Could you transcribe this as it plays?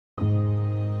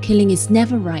killing is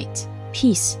never right.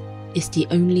 Peace is the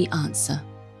only answer.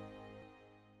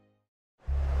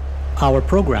 Our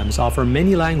programs offer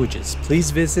many languages.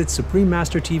 Please visit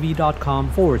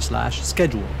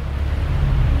suprememastertv.com/schedule.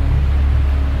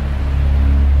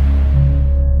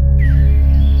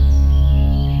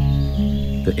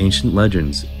 The ancient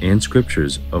legends and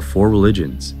scriptures of 4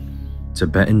 religions,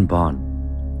 Tibetan Bon,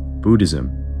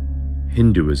 Buddhism,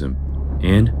 Hinduism,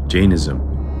 and Jainism,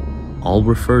 all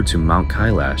refer to Mount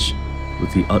Kailash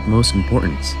with the utmost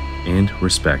importance and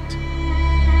respect.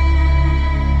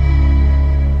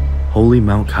 Holy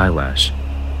Mount Kailash,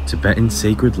 Tibetan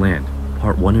Sacred Land,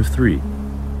 Part 1 of 3.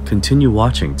 Continue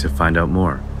watching to find out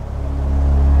more.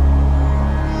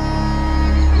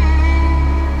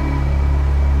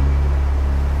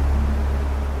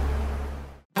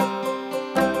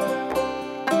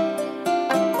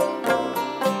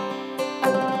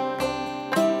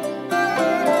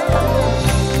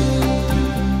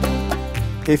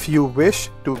 If you wish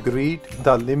to greet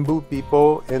the Limbu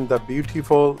people in the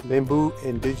beautiful Limbu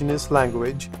indigenous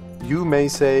language, you may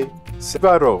say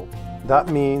Sivaro. That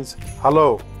means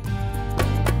hello.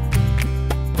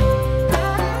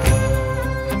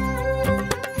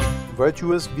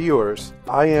 Virtuous viewers,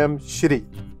 I am Shri.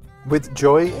 With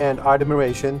joy and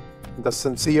admiration, the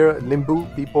sincere Limbu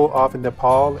people of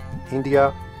Nepal,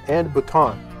 India, and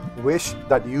Bhutan wish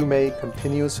that you may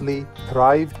continuously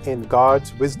thrive in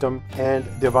God's wisdom and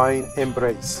divine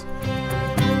embrace.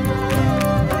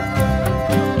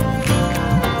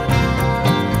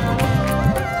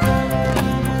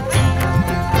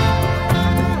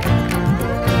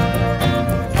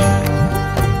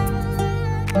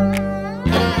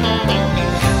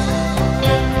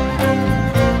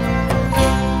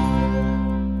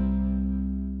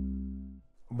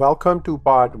 Welcome to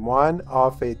part 1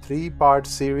 of a 3-part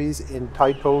series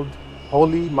entitled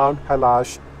Holy Mount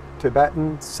Kailash,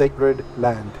 Tibetan Sacred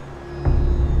Land.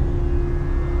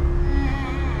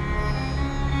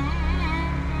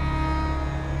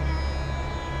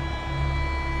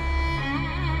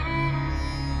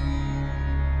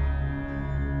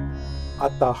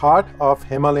 At the heart of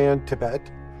Himalayan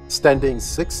Tibet, standing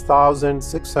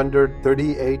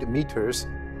 6,638 meters,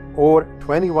 or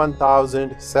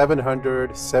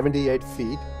 21,778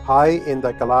 feet high in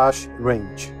the Kailash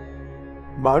range.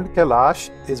 Mount Kailash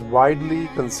is widely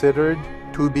considered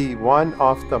to be one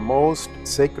of the most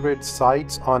sacred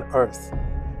sites on earth.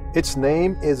 Its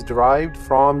name is derived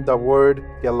from the word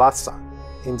Kailasa,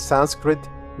 in Sanskrit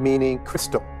meaning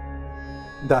crystal.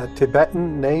 The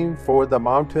Tibetan name for the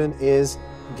mountain is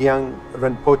Gyang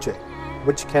Rinpoche,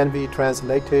 which can be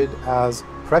translated as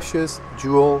precious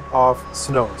jewel of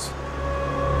snows.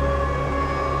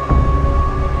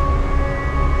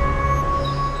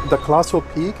 The colossal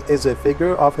peak is a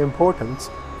figure of importance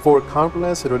for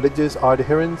countless religious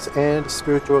adherents and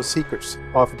spiritual seekers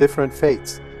of different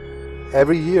faiths.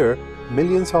 Every year,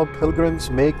 millions of pilgrims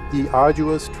make the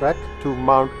arduous trek to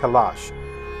Mount Kailash,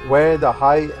 where the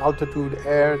high-altitude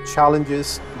air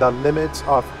challenges the limits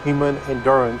of human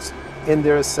endurance in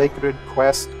their sacred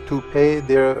quest to pay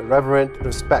their reverent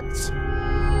respects.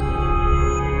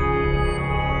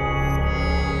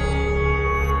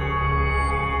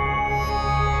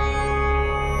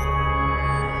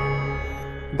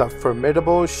 The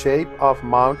formidable shape of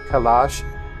Mount Kailash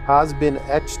has been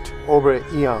etched over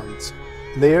eons.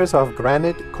 Layers of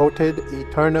granite coated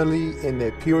eternally in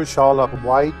a pure shawl of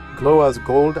white glow as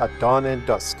gold at dawn and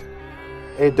dusk.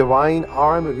 A divine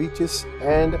arm reaches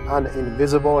and an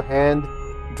invisible hand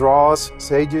draws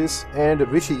sages and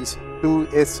rishis to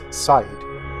its side.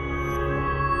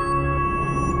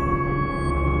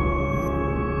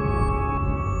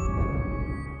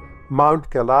 Mount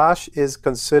Kailash is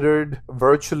considered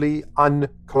virtually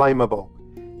unclimbable.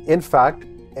 In fact,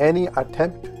 any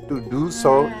attempt to do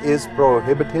so is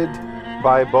prohibited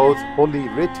by both Holy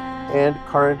Writ and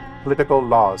current political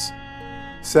laws.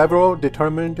 Several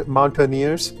determined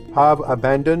mountaineers have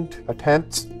abandoned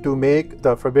attempts to make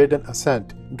the forbidden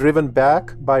ascent, driven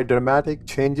back by dramatic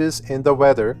changes in the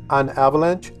weather, an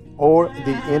avalanche, or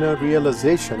the inner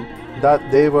realization that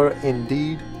they were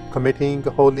indeed committing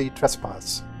holy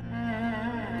trespass.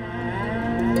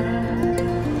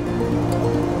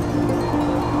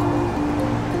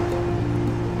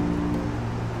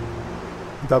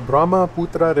 The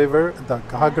Brahmaputra River, the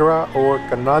Ghagra or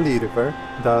Karnali River,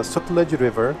 the Sutlej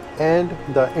River, and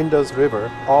the Indus River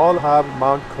all have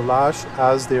Mount Kailash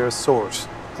as their source,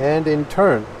 and in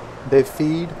turn, they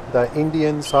feed the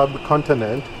Indian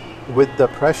subcontinent with the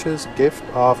precious gift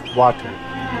of water.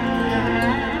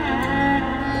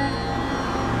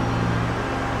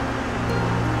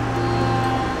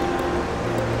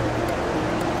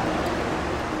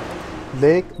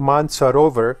 Lake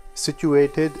Mansarovar,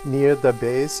 situated near the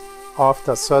base of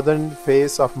the southern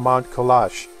face of Mount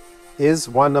Kailash, is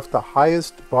one of the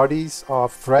highest bodies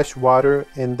of fresh water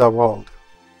in the world.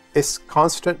 Its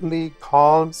constantly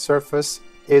calm surface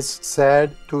is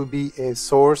said to be a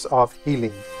source of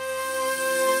healing.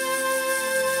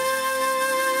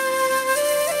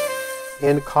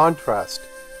 In contrast,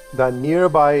 the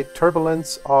nearby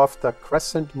turbulence of the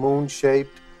crescent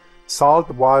moon-shaped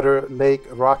saltwater Lake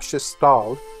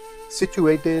Rakshastal,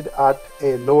 situated at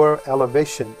a lower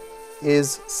elevation,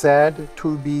 is said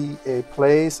to be a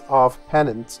place of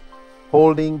penance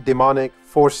holding demonic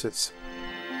forces.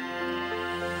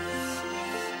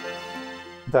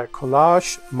 The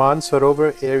Kailash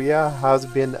Mansarovar area has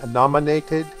been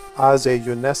nominated as a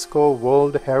UNESCO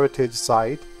World Heritage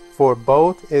Site for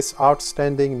both its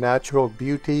outstanding natural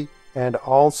beauty and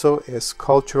also its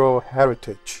cultural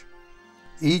heritage.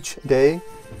 Each day,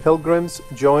 pilgrims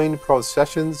join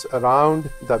processions around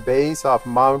the base of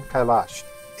Mount Kailash,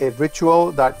 a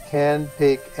ritual that can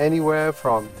take anywhere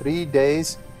from 3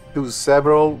 days to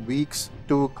several weeks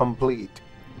to complete.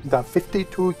 The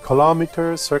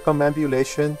 52-kilometer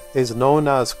circumambulation is known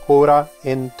as Kora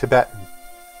in Tibetan.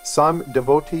 Some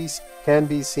devotees can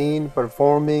be seen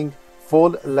performing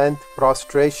full-length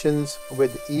prostrations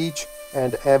with each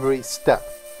and every step,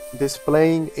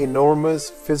 displaying enormous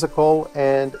physical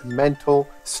and mental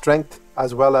strength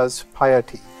as well as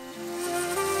piety.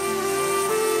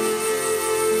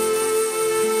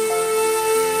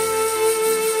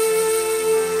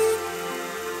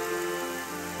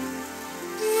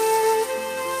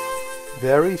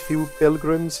 Very few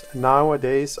pilgrims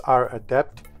nowadays are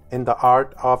adept in the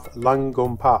art of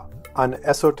Langompa, an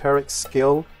esoteric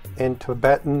skill in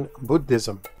Tibetan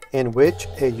Buddhism, in which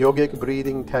a yogic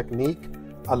breathing technique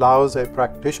allows a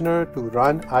practitioner to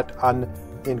run at an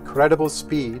incredible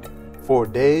speed for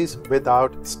days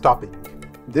without stopping.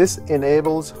 This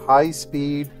enables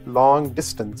high-speed,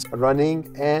 long-distance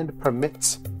running and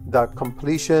permits the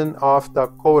completion of the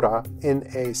Kora in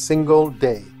a single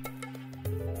day.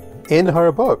 In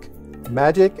her book,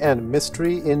 Magic and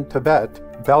Mystery in Tibet,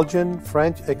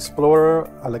 Belgian-French explorer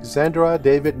Alexandra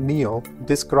David Neal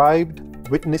described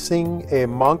witnessing a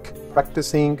monk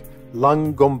practicing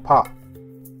Langompa.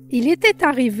 Il était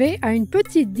arrivé à une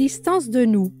petite distance de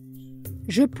nous.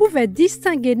 Je pouvais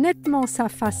distinguer nettement sa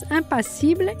face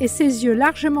impassible et ses yeux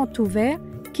largement ouverts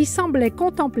qui semblaient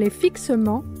contempler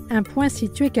fixement un point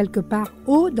situé quelque part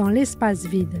haut dans l'espace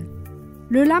vide.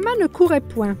 Le lama ne courait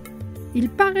point. Il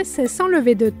paraissait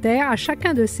s'enlever de terre à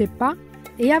chacun de ses pas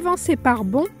et avancer par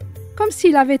bonds comme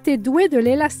s'il avait été doué de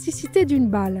l'élasticité d'une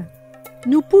balle.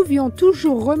 Nous pouvions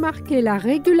toujours remarquer la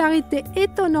régularité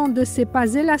étonnante de ses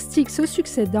pas élastiques se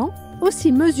succédant,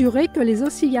 aussi mesurés que les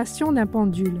oscillations d'un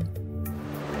pendule.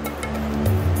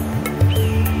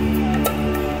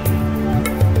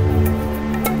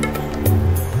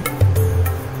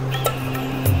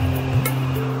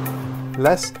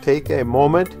 Let's take a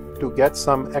moment to get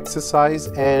some exercise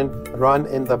and run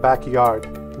in the backyard.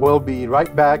 We'll be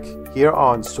right back here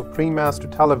on Supreme Master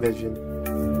Television.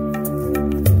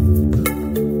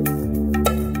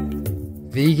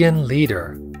 Vegan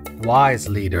leader, wise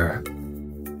leader.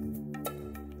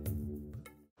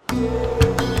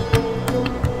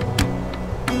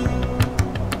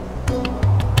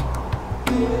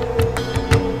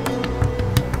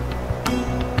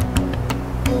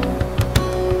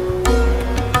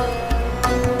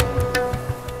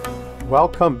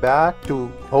 Welcome back to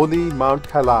Holy Mount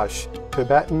Kailash,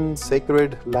 Tibetan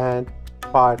Sacred Land,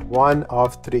 Part 1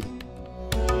 of 3.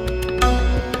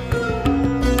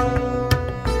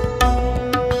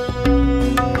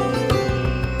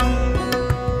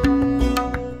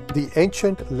 The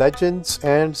ancient legends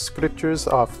and scriptures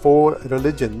of 4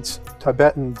 religions,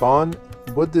 Tibetan Bon,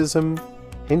 Buddhism,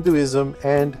 Hinduism,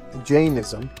 and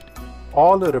Jainism,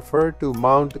 all refer to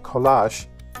Mount Kailash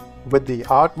with the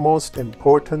utmost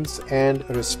importance and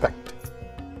respect.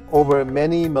 Over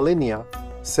many millennia,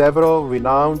 several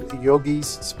renowned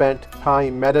yogis spent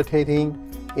time meditating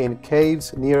in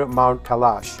caves near Mount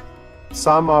Kailash,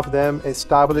 some of them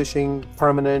establishing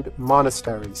permanent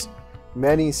monasteries.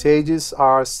 Many sages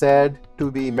are said to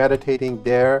be meditating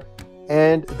there,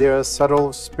 and their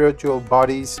subtle spiritual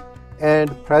bodies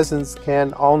and presence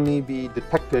can only be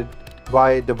detected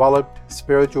by developed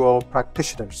spiritual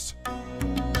practitioners.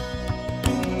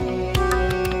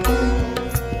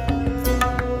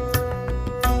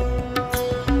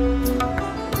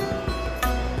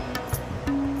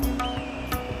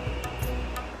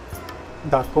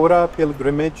 The Kora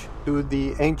pilgrimage to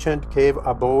the ancient cave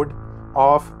abode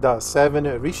of the 7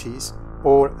 rishis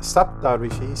or Sapta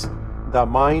rishis the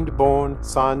mind-born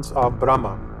sons of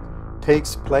Brahma,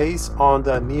 takes place on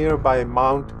the nearby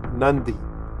Mount Nandi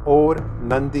or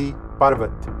Nandi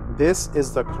Parvat. This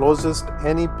is the closest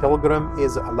any pilgrim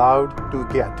is allowed to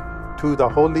get to the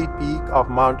holy peak of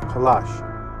Mount Kailash.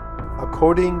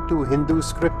 According to Hindu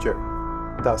scripture,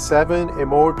 the 7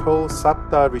 immortal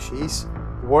Sapta Rishis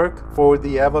work for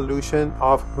the evolution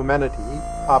of humanity,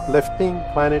 uplifting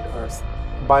planet Earth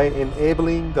by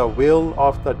enabling the will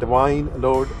of the Divine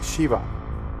Lord Shiva,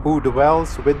 who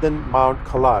dwells within Mount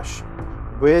Kailash,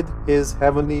 with his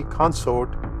heavenly consort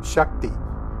Shakti,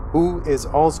 who is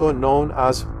also known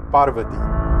as Parvati.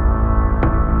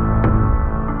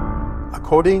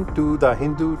 According to the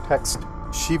Hindu text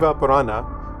Shiva Purana,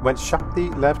 when Shakti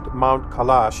left Mount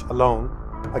Kailash alone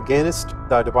against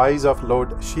the advice of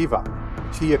Lord Shiva,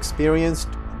 she experienced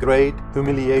great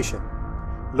humiliation.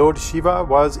 Lord Shiva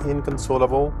was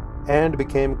inconsolable and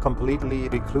became completely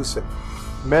reclusive,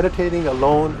 meditating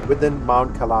alone within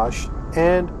Mount Kailash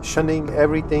and shunning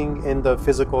everything in the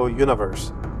physical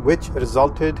universe, which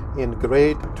resulted in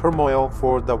great turmoil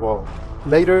for the world.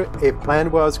 Later, a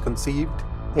plan was conceived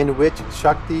in which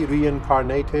Shakti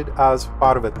reincarnated as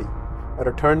Parvati,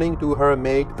 returning to her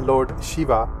mate Lord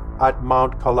Shiva at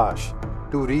Mount Kailash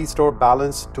to restore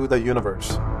balance to the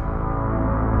universe.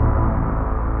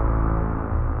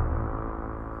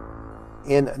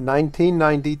 In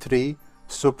 1993,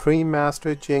 Supreme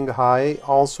Master Ching Hai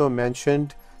also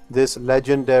mentioned this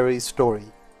legendary story.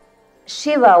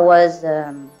 Shiva was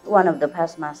one of the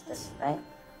past masters, right?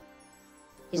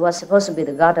 He was supposed to be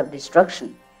the god of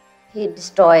destruction. He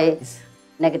destroys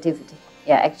negativity.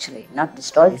 Yeah, actually, not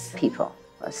destroys people.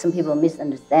 Some people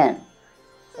misunderstand.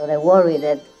 So they worry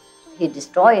that he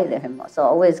destroyed him. So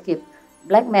always keep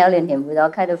blackmailing him with all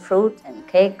kind of fruit and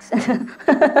cakes.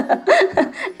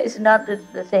 It's not the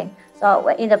thing. So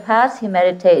in the past, he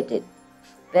meditated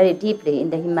very deeply in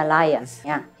the Himalayas.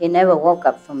 Yeah, he never woke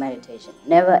up from meditation.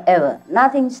 Never, ever.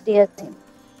 Nothing steers him.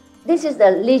 This is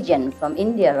the legend from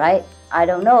India, right? I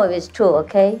don't know if it's true,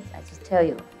 okay? I just tell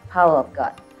you, power of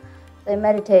God. They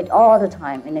meditate all the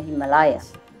time in the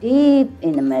Himalayas, deep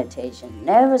in the meditation,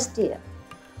 never steer.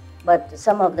 But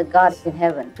some of the gods in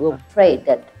heaven were afraid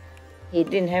that he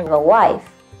didn't have a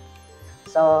wife,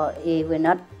 so he will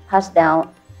not pass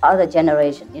down other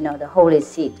generation, you know, the holy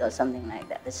seed or something like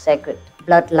that, the sacred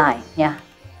bloodline, yeah.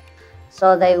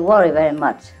 So they worry very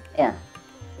much, yeah,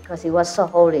 because he was so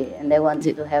holy and they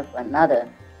wanted to have another,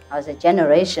 as a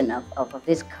generation of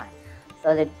this kind.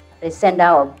 So they send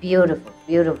out a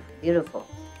beautiful,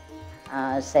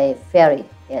 say, fairy,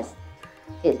 yes.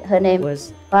 Her name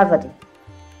was Parvati.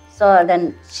 So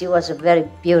then she was very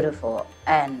beautiful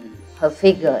and her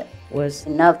figure was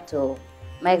enough to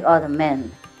make all the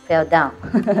men fell down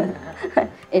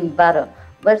in battle.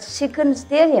 But she couldn't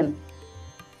steer him.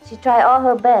 She tried all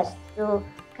her best to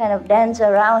kind of dance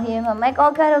around him and make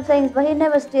all kind of things, but he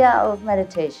never steered out of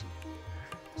meditation.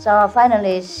 So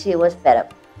finally she was fed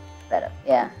up,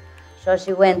 yeah. So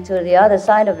she went to the other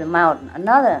side of the mountain,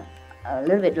 a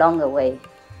little bit longer way,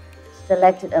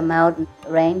 selected a mountain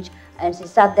range, and she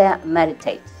sat there and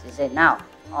meditated. She said, now,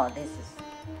 oh, this is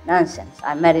nonsense.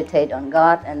 I meditate on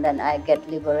God and then I get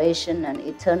liberation and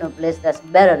eternal bliss. That's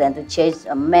better than to chase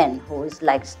a man who is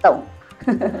like stone.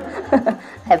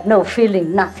 Have no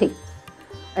feeling, nothing.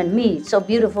 And me, so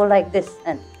beautiful like this.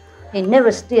 And he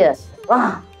never steers.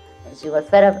 Wow. And she was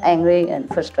fed up, angry, and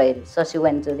frustrated. So she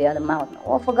went to the other mountain.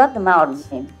 Oh, I forgot the mountain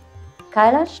name.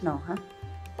 Kailash? No, huh?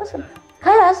 What's it?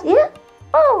 Kailash, yeah?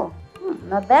 Oh,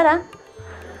 not bad, huh?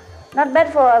 Not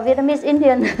bad for a Vietnamese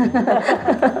Indian.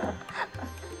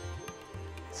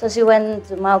 So she went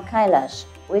to Mount Kailash,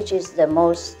 which is the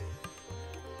most,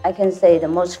 I can say, the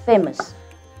most famous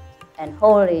and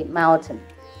holy mountain,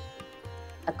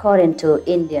 according to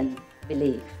Indian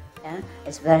belief. Yeah?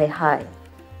 It's very high,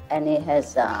 and it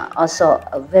has also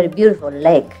a very beautiful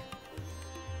lake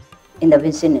in the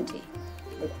vicinity,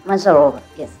 Mansarovar,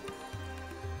 yes.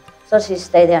 So she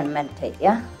stayed there and meditate,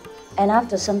 yeah? And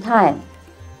after some time,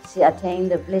 she attained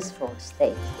the blissful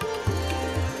state.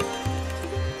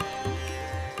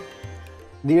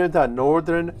 Near the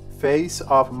northern face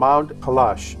of Mount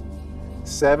Kailash,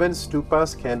 7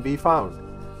 stupas can be found.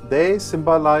 They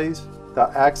symbolize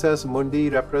the axis mundi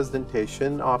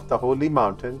representation of the holy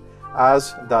mountain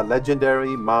as the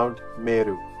legendary Mount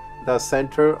Meru, the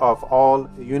center of all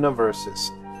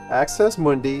universes. Axis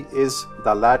mundi is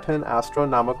the Latin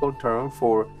astronomical term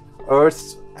for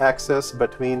Earth's axis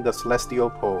between the celestial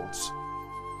poles.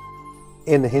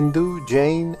 In Hindu,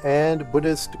 Jain, and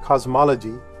Buddhist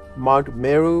cosmology, Mount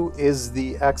Meru is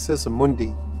the axis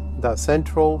mundi, the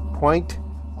central point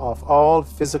of all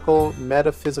physical,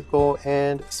 metaphysical,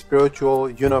 and spiritual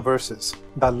universes.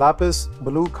 The lapis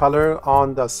blue color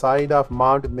on the side of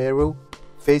Mount Meru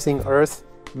facing Earth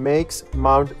makes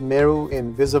Mount Meru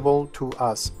invisible to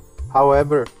us.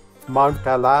 However, Mount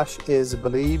Kailash is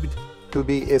believed to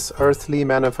be its earthly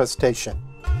manifestation.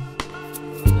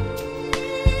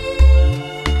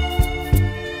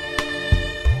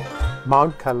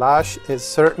 Mount Kailash is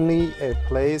certainly a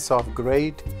place of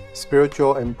great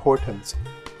spiritual importance,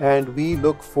 and we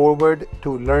look forward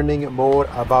to learning more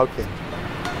about it.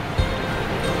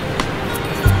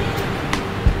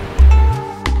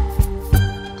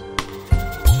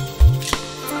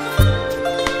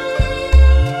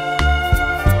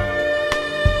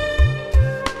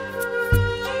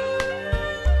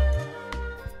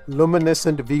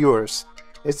 Luminescent viewers,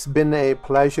 it's been a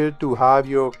pleasure to have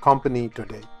your company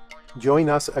today. Join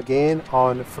us again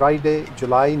on Friday,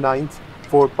 July 9th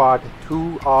for part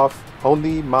 2 of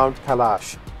Holy Mount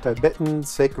Kailash, Tibetan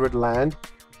Sacred Land.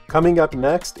 Coming up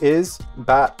next is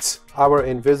Bats, Our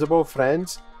Invisible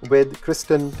Friends with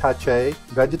Kristen Tache,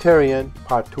 Vegetarian,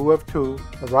 part 2 of 2,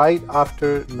 right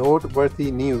after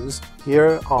Noteworthy News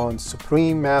here on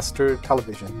Supreme Master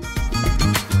Television.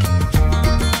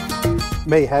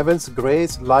 May heaven's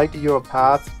grace light your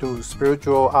path to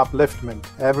spiritual upliftment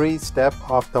every step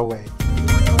of the way.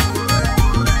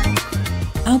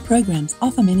 Our programs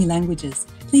offer many languages.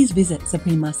 Please visit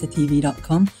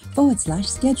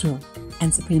suprememastertv.com/schedule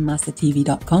and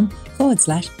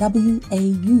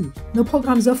suprememastertv.com/WAU. Nos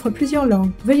programmes offrent plusieurs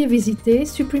langues. Veuillez visiter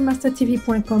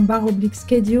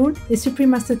suprememastertv.com/schedule et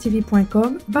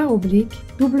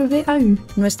suprememastertv.com/WAU.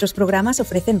 Nuestros programas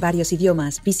ofrecen varios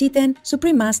idiomas. Visiten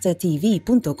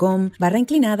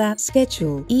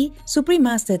suprememastertv.com/schedule y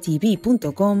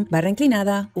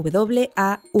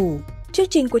suprememastertv.com/WAU. Chương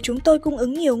trình của chúng tôi cung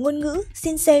ứng nhiều ngôn ngữ.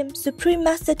 Xin xem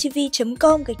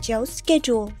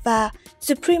suprememastertv.com/schedule và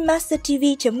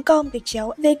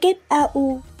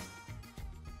suprememastertv.com/WAU.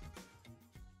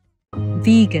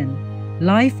 Vegan,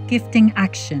 life-gifting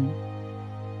action.